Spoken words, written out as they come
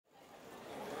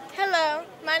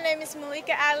name is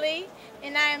Malika Ali,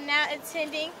 and I am now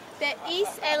attending the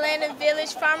East Atlanta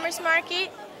Village Farmers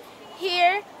Market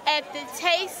here at the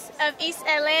Taste of East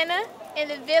Atlanta in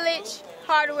the Village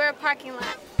Hardware parking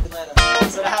lot.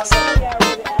 So the house.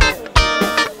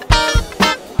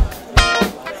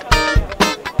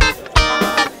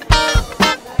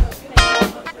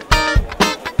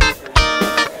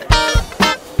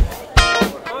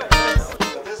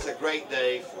 Great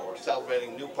day for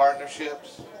celebrating new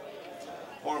partnerships.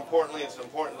 More importantly, it's an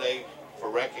important day for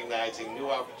recognizing new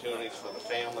opportunities for the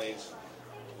families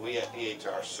we at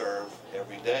EHR serve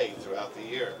every day throughout the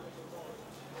year.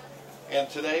 And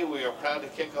today we are proud to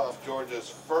kick off Georgia's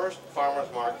first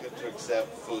farmers market to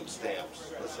accept food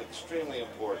stamps. It's extremely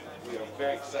important. We are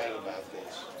very excited about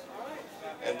this.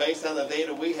 And based on the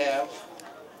data we have,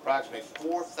 approximately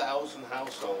 4,000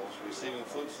 households receiving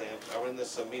food stamps are in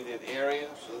this immediate area,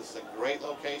 so this is a great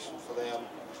location for them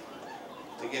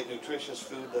to get nutritious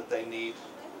food that they need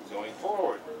going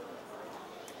forward.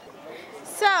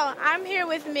 So I'm here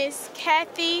with Miss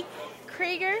Kathy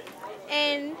Krieger,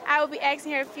 and I will be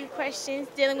asking her a few questions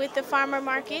dealing with the farmer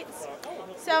markets.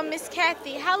 So Miss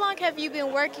Kathy, how long have you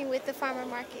been working with the farmer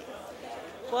market?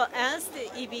 Well, as the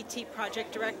EBT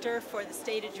project director for the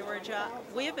state of Georgia,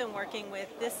 we have been working with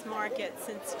this market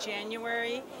since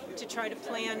January to try to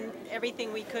plan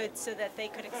everything we could so that they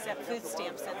could accept food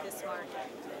stamps at this market.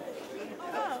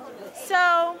 Oh.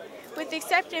 So, with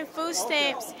accepting food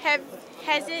stamps,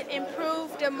 has it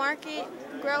improved the market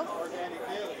growth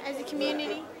as a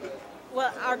community?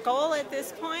 Well, our goal at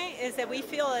this point is that we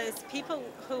feel as people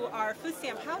who are food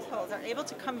stamp households are able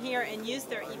to come here and use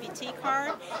their EBT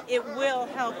card, it will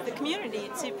help the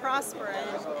community to prosper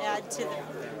and add to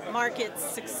the market's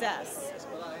success.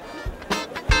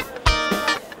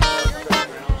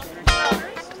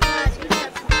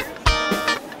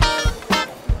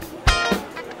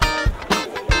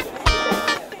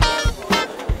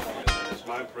 It's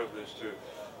my privilege to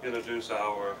introduce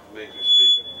our major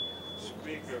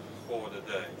speaker for the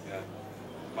day, and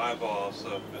my boss,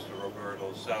 Mr.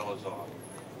 Roberto Salazar.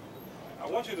 I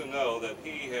want you to know that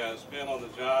he has been on the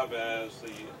job as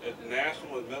the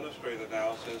National Administrator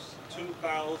now since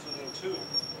 2002.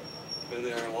 Been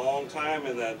there a long time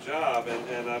in that job,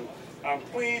 and I'm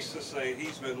pleased to say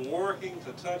he's been working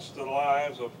to touch the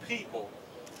lives of people,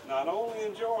 not only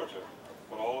in Georgia,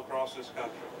 but all across this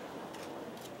country.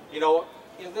 You know,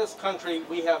 in this country,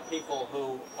 we have people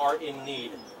who are in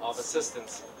need of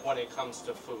assistance when it comes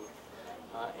to food.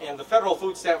 And the federal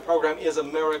food stamp program is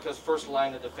America's first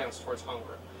line of defense towards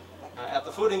hunger. At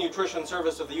the Food and Nutrition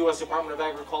Service of the U.S. Department of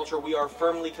Agriculture, we are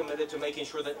firmly committed to making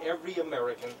sure that every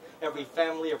American, every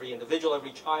family, every individual,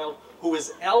 every child who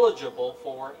is eligible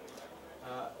for,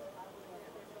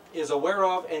 is aware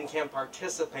of and can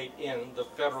participate in the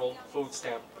federal food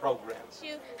stamp programs.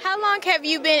 How long have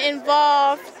you been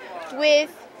involved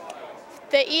with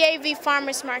the EAV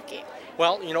Farmers Market?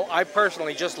 Well, you know, I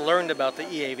personally just learned about the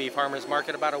EAV Farmers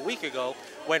Market about a week ago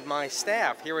when my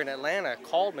staff here in Atlanta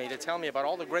called me to tell me about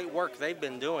all the great work they've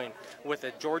been doing with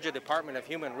the Georgia Department of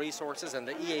Human Resources and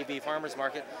the EAV Farmers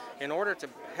Market in order to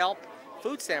help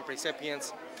food stamp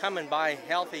recipients come and buy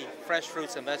healthy, fresh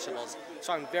fruits and vegetables.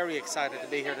 So I'm very excited to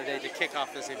be here today to kick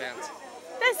off this event.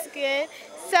 That's good.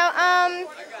 So,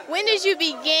 when did you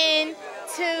begin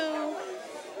to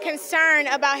concern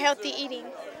about healthy eating?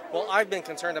 Well, I've been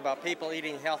concerned about people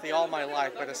eating healthy all my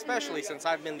life, but especially since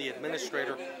I've been the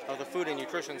administrator of the Food and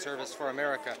Nutrition Service for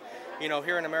America. You know,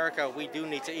 here in America, we do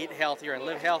need to eat healthier and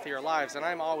live healthier lives, and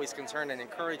I'm always concerned in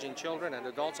encouraging children and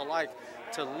adults alike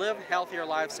to live healthier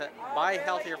lives, to buy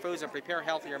healthier foods and prepare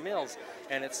healthier meals.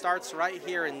 And it starts right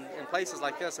here in places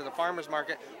like this, at the farmers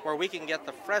market, where we can get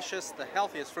the freshest, the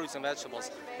healthiest fruits and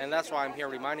vegetables. And that's why I'm here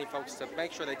reminding folks to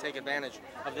make sure they take advantage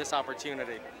of this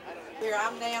opportunity. Here,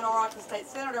 I'm Nan Orrock, the state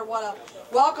senator. Want to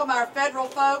welcome our federal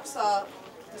folks. Mr.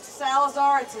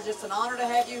 Salazar, it's just an honor to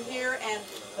have you here, and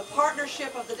the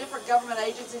partnership of the different government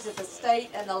agencies at the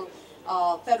state and the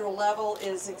federal level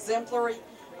is exemplary.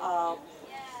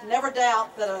 Never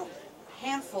doubt that a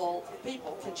handful of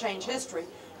people can change history,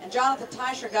 and Jonathan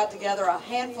Teicher got together a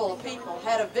handful of people,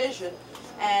 had a vision,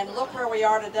 and look where we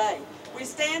are today. We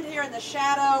stand here in the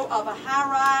shadow of a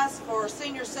high-rise for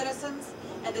senior citizens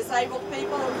and disabled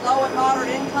people with low and moderate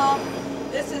income.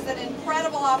 This is an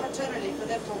incredible opportunity for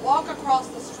them to walk across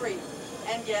the street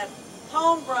and get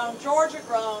homegrown,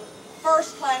 Georgia-grown,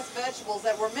 first-class vegetables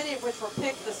that were many of which were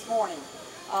picked this morning.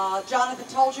 Jonathan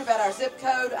told you about our zip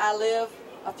code. I live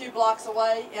a few blocks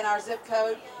away in our zip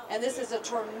code. And this is a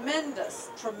tremendous,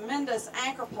 tremendous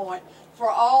anchor point for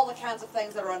all the kinds of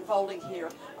things that are unfolding here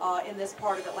in this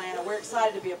part of Atlanta. We're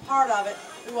excited to be a part of it.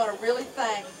 We want to really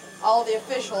thank all the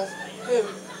officials who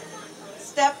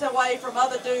stepped away from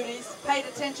other duties, paid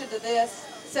attention to this,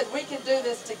 said we can do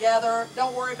this together.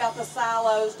 Don't worry about the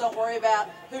silos. Don't worry about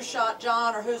who shot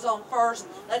John or who's on first.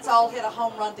 Let's all hit a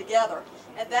home run together.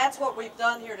 And that's what we've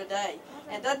done here today.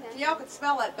 And y'all can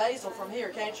smell that basil from here,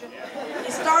 can't you?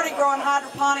 He started growing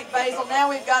hydroponic basil. Now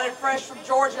we've got it fresh from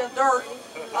Georgia dirt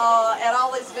at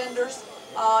all these vendors.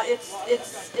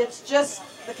 It's just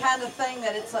the kind of thing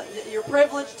that you're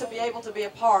privileged to be able to be a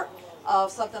part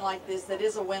of something like this that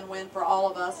is a win-win for all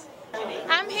of us.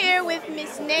 I'm here with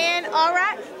Miss Nan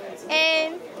Allrock,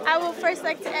 and I would first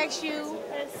like to ask you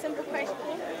a simple question.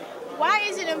 Why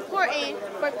is it important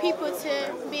for people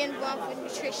to be involved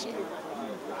with nutrition?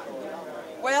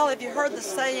 Well, if you heard the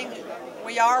saying,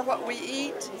 we are what we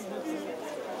eat,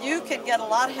 you can get a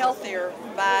lot healthier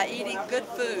by eating good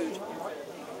food,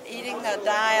 eating a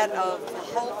diet of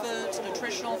whole foods,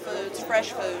 nutritional foods,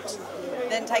 fresh foods,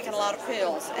 than taking a lot of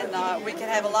pills. And we can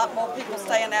have a lot more people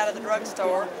staying out of the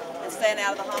drugstore and staying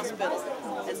out of the hospital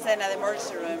and staying out of the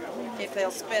emergency room if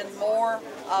they'll spend more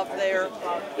of their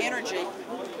energy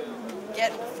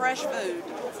getting fresh food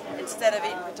instead of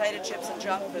eating potato chips and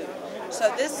junk food. So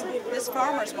this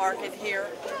farmer's market here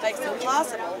makes it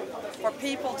possible for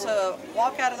people to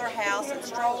walk out of their house and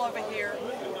stroll over here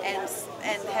and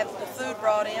have the food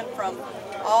brought in from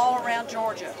all around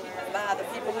Georgia by the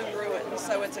people who grew it.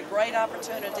 So it's a great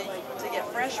opportunity to get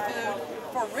fresh food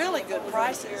for really good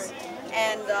prices.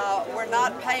 And we're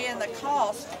not paying the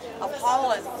cost of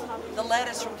hauling the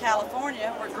lettuce from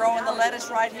California. We're growing the lettuce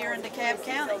right here in DeKalb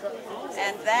County.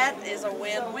 And that is a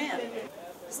win-win.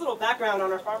 Just a little background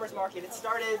on our farmers market. It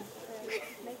started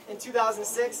in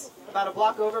 2006, about a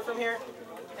block over from here.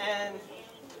 And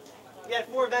we had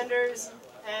 4 vendors,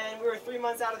 and we were 3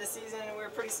 months out of the season, and we were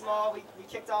pretty small. We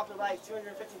kicked off with like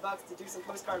 $250 to do some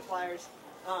postcard flyers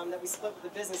that we split with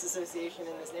the business association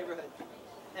in this neighborhood.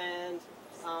 And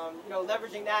you know,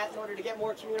 leveraging that in order to get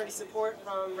more community support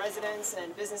from residents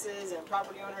and businesses and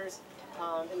property owners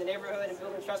in the neighborhood, and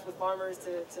building trust with farmers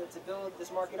to build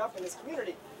this market up in this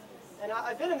community. And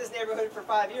I've been in this neighborhood for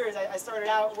 5 years. I started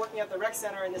out working at the rec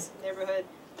center in this neighborhood,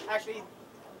 actually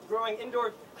growing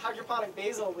indoor hydroponic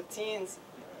basil with teens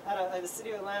at the City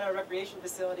of Atlanta recreation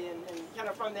facility, and kind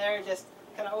of from there just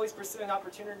kind of always pursuing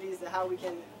opportunities to how we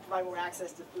can provide more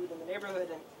access to food in the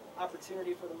neighborhood, and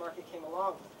opportunity for the market came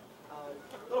along. A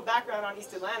little background on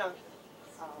East Atlanta.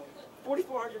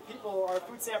 4,400 people are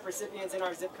food stamp recipients in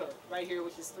our zip code right here,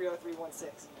 which is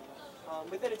 30316.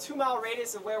 Within a 2-mile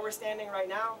radius of where we're standing right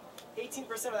now,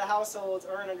 18% of the households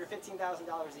earn under $15,000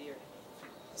 a year.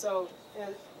 So you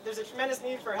know, there's a tremendous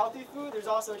need for healthy food. There's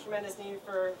also a tremendous need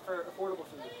for affordable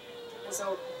food. And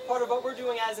so part of what we're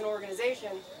doing as an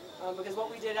organization, because what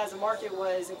we did as a market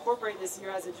was incorporate this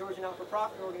year as a Georgia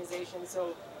not-for-profit organization.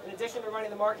 So in addition to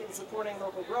running the market and supporting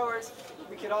local growers,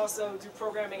 we could also do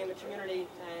programming in the community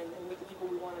and with the people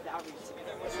we wanted to outreach to.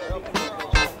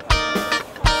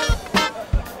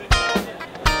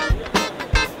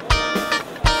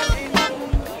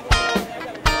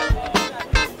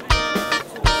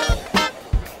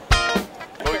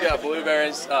 We got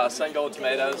blueberries, sun gold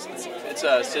tomatoes. It's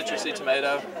a citrusy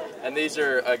tomato, and these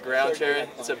are a ground cherry.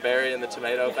 It's a berry in the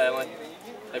tomato family.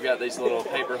 They've got these little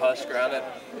paper husks around it.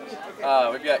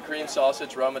 We've got cream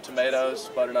sausage, Roma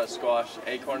tomatoes, butternut squash,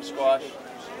 acorn squash,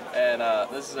 and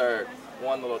this is our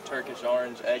one little Turkish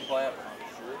orange eggplant.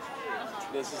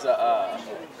 This is a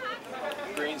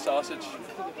green sausage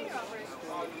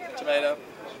tomato.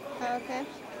 Okay.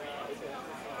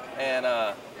 And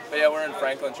but yeah, we're in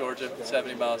Franklin, Georgia,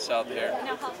 70 miles south of here.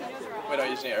 We don't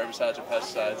use any herbicides or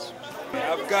pesticides.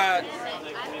 I've got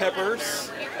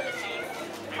peppers,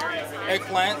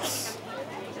 eggplants,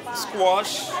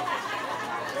 squash,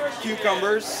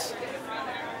 cucumbers,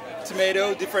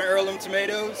 tomato, different heirloom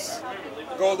tomatoes,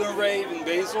 golden rave and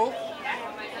basil,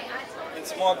 and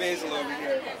small basil over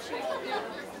here.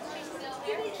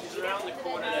 He's around the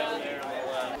corner down there.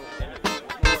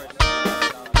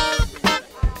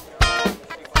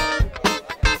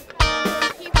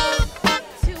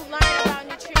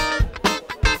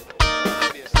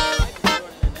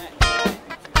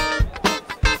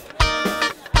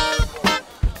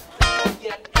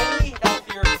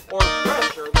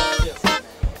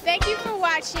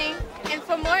 And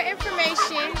for more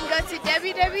information, go to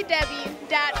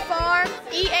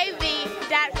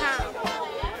www.farmeav.com.